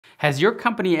Has your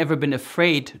company ever been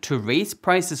afraid to raise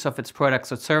prices of its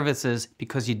products or services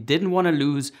because you didn't want to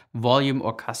lose volume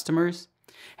or customers?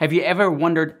 Have you ever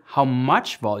wondered how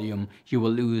much volume you will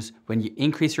lose when you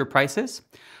increase your prices?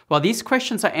 Well, these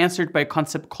questions are answered by a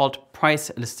concept called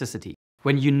price elasticity.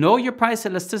 When you know your price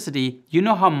elasticity, you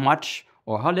know how much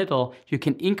or how little you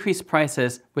can increase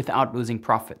prices without losing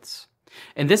profits.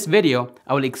 In this video,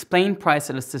 I will explain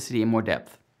price elasticity in more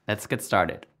depth. Let's get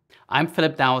started. I'm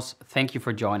Daus, thank you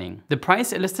for joining. The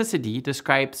price elasticity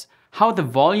describes how the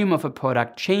volume of a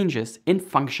product changes in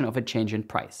function of a change in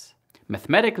price.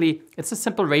 Mathematically, it's a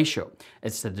simple ratio.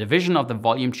 It's the division of the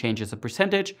volume change as a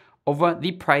percentage over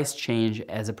the price change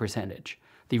as a percentage.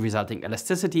 The resulting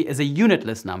elasticity is a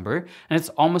unitless number, and it's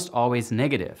almost always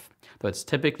negative, though it's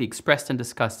typically expressed and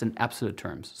discussed in absolute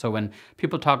terms. So when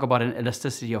people talk about an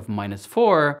elasticity of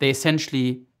 -4, they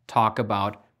essentially talk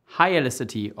about high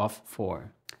elasticity of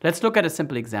 4. Let's look at a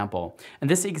simple example. In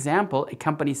this example, a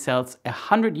company sells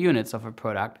 100 units of a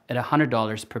product at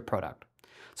 $100 per product.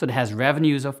 So it has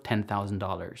revenues of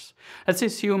 $10,000. Let's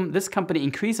assume this company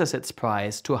increases its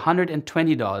price to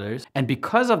 $120, and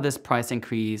because of this price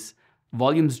increase,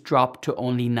 volumes drop to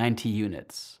only 90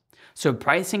 units. So a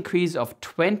price increase of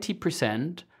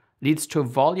 20% leads to a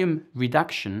volume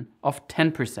reduction of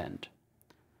 10%.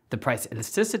 The price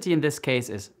elasticity in this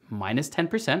case is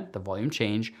 -10%, the volume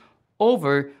change,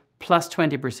 over plus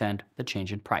 20%, the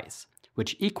change in price,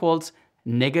 which equals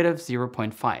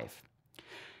 -0.5.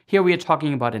 Here we are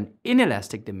talking about an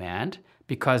inelastic demand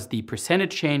because the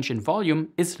percentage change in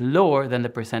volume is lower than the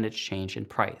percentage change in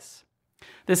price.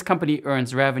 This company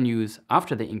earns revenues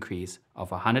after the increase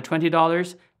of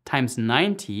 $120 times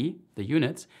 90, the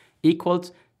units,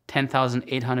 equals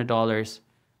 $10,800,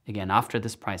 again after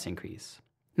this price increase.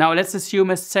 Now let's assume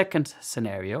a second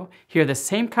scenario. Here the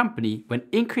same company, when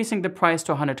increasing the price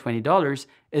to $120,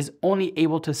 is only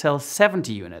able to sell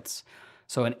 70 units.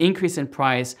 So an increase in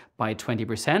price by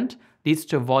 20% leads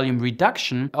to a volume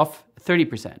reduction of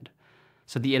 30%.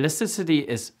 So the elasticity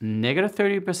is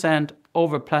 -30%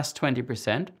 over plus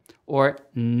 20%, or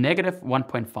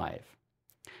 -1.5.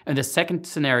 In the second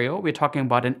scenario, we're talking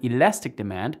about an elastic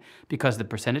demand because the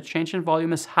percentage change in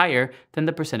volume is higher than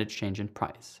the percentage change in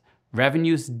price.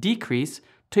 Revenues decrease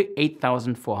to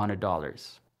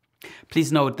 $8,400.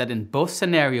 Please note that in both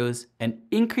scenarios, an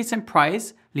increase in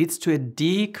price leads to a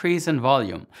decrease in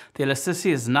volume. The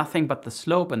elasticity is nothing but the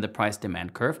slope in the price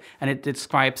demand curve, and it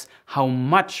describes how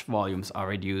much volumes are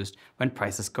reduced when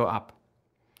prices go up.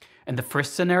 In the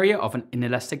first scenario of an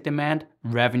inelastic demand,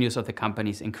 revenues of the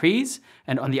companies increase,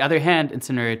 and on the other hand, in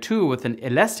scenario 2 with an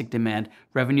elastic demand,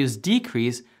 revenues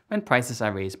decrease when prices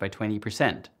are raised by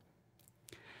 20%.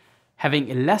 Having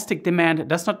elastic demand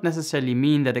does not necessarily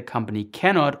mean that a company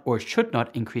cannot or should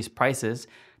not increase prices,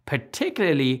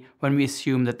 particularly when we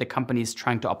assume that the company is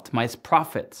trying to optimize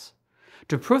profits.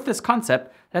 To prove this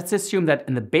concept, let's assume that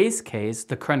in the base case,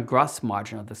 the current gross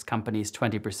margin of this company is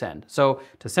 20%. So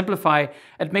to simplify,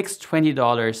 it makes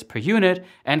 $20 per unit,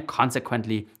 and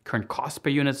consequently, current cost per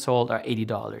unit sold are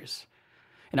 $80.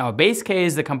 In our base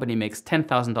case, the company makes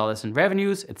 $10,000 in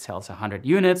revenues, it sells 100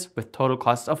 units with total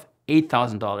costs of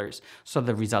 $8,000. So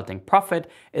the resulting profit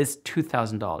is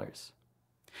 $2,000.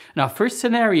 In our first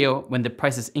scenario, when the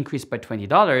prices increase by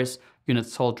 $20,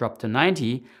 units sold drop to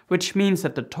 90, which means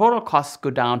that the total costs go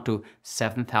down to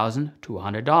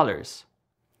 $7,200.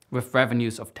 With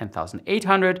revenues of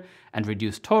 $10,800 and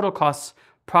reduced total costs,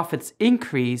 profits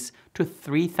increase to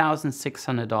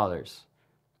 $3,600.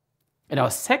 In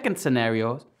our second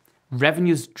scenario,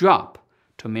 revenues drop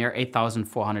to a mere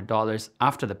 $8,400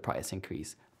 after the price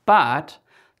increase, but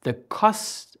the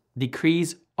costs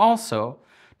decrease also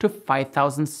to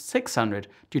 $5,600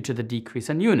 due to the decrease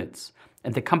in units,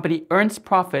 and the company earns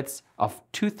profits of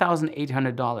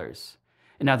 $2,800.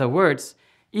 In other words,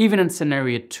 even in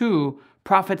scenario 2,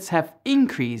 profits have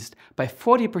increased by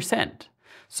 40%.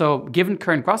 So given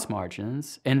current gross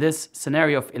margins, in this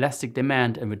scenario of elastic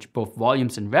demand in which both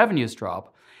volumes and revenues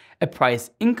drop, a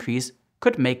price increase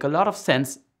could make a lot of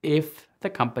sense if the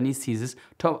company ceases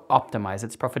to optimize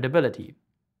its profitability.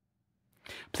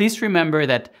 Please remember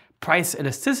that price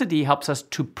elasticity helps us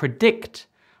to predict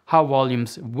how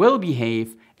volumes will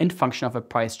behave in function of a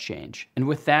price change. And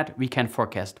with that, we can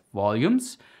forecast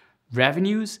volumes,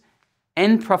 revenues,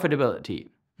 and profitability.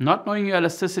 Not knowing your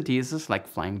elasticities is like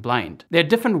flying blind. There are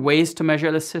different ways to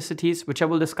measure elasticities, which I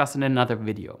will discuss in another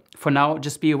video. For now,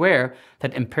 just be aware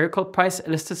that empirical price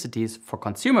elasticities for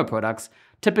consumer products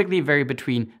typically vary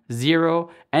between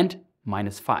 0 and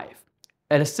 -5.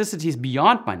 Elasticities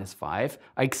beyond -5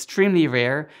 are extremely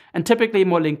rare and typically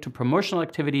more linked to promotional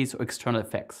activities or external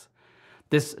effects.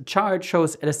 This chart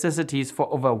shows elasticities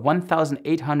for over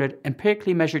 1,800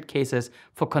 empirically measured cases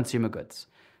for consumer goods.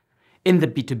 In the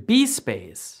B2B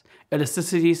space,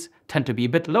 elasticities tend to be a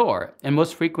bit lower and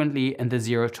most frequently in the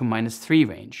 0 to -3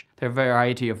 range. There are a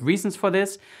variety of reasons for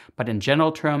this, but in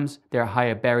general terms, there are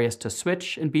higher barriers to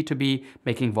switch in B2B,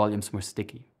 making volumes more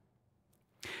sticky.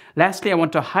 Lastly, I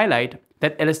want to highlight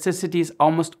that elasticity is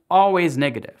almost always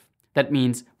negative. That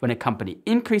means when a company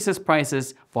increases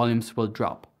prices, volumes will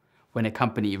drop. When a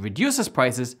company reduces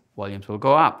prices, volumes will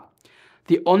go up.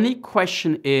 The only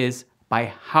question is by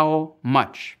how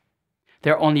much?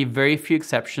 There are only very few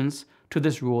exceptions to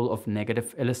this rule of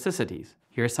negative elasticities.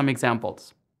 Here are some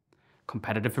examples.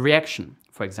 Competitive reaction.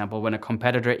 For example, when a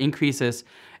competitor increases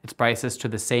its prices to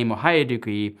the same or higher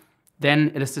degree,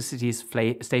 then elasticities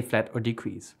stay flat or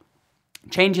decrease.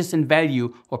 Changes in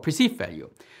value or perceived value.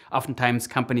 Oftentimes,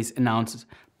 companies announce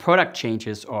product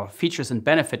changes or features and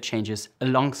benefit changes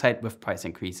alongside with price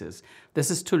increases.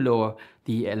 This is to lower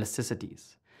the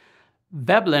elasticities.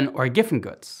 Veblen or given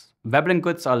goods. Veblen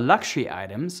goods are luxury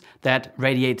items that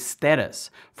radiate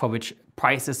status, for which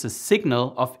price is a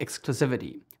signal of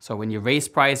exclusivity. So when you raise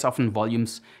price, often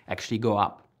volumes actually go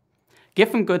up.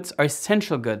 Given goods are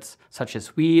essential goods, such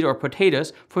as wheat or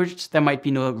potatoes, for which there might be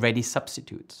no ready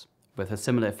substitutes, with a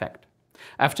similar effect.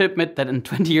 I have to admit that in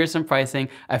 20 years in pricing,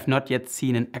 I've not yet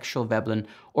seen an actual Veblen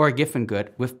or a given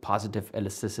good with positive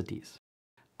elasticities.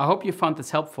 I hope you found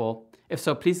this helpful. If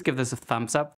so, please give this a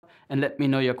thumbs up and let me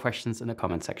know your questions in the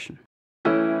comment section.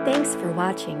 Thanks for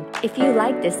watching. If you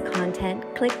like this content,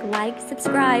 click like,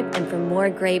 subscribe, and for more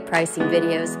great pricing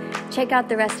videos, check out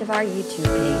the rest of our YouTube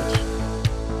page.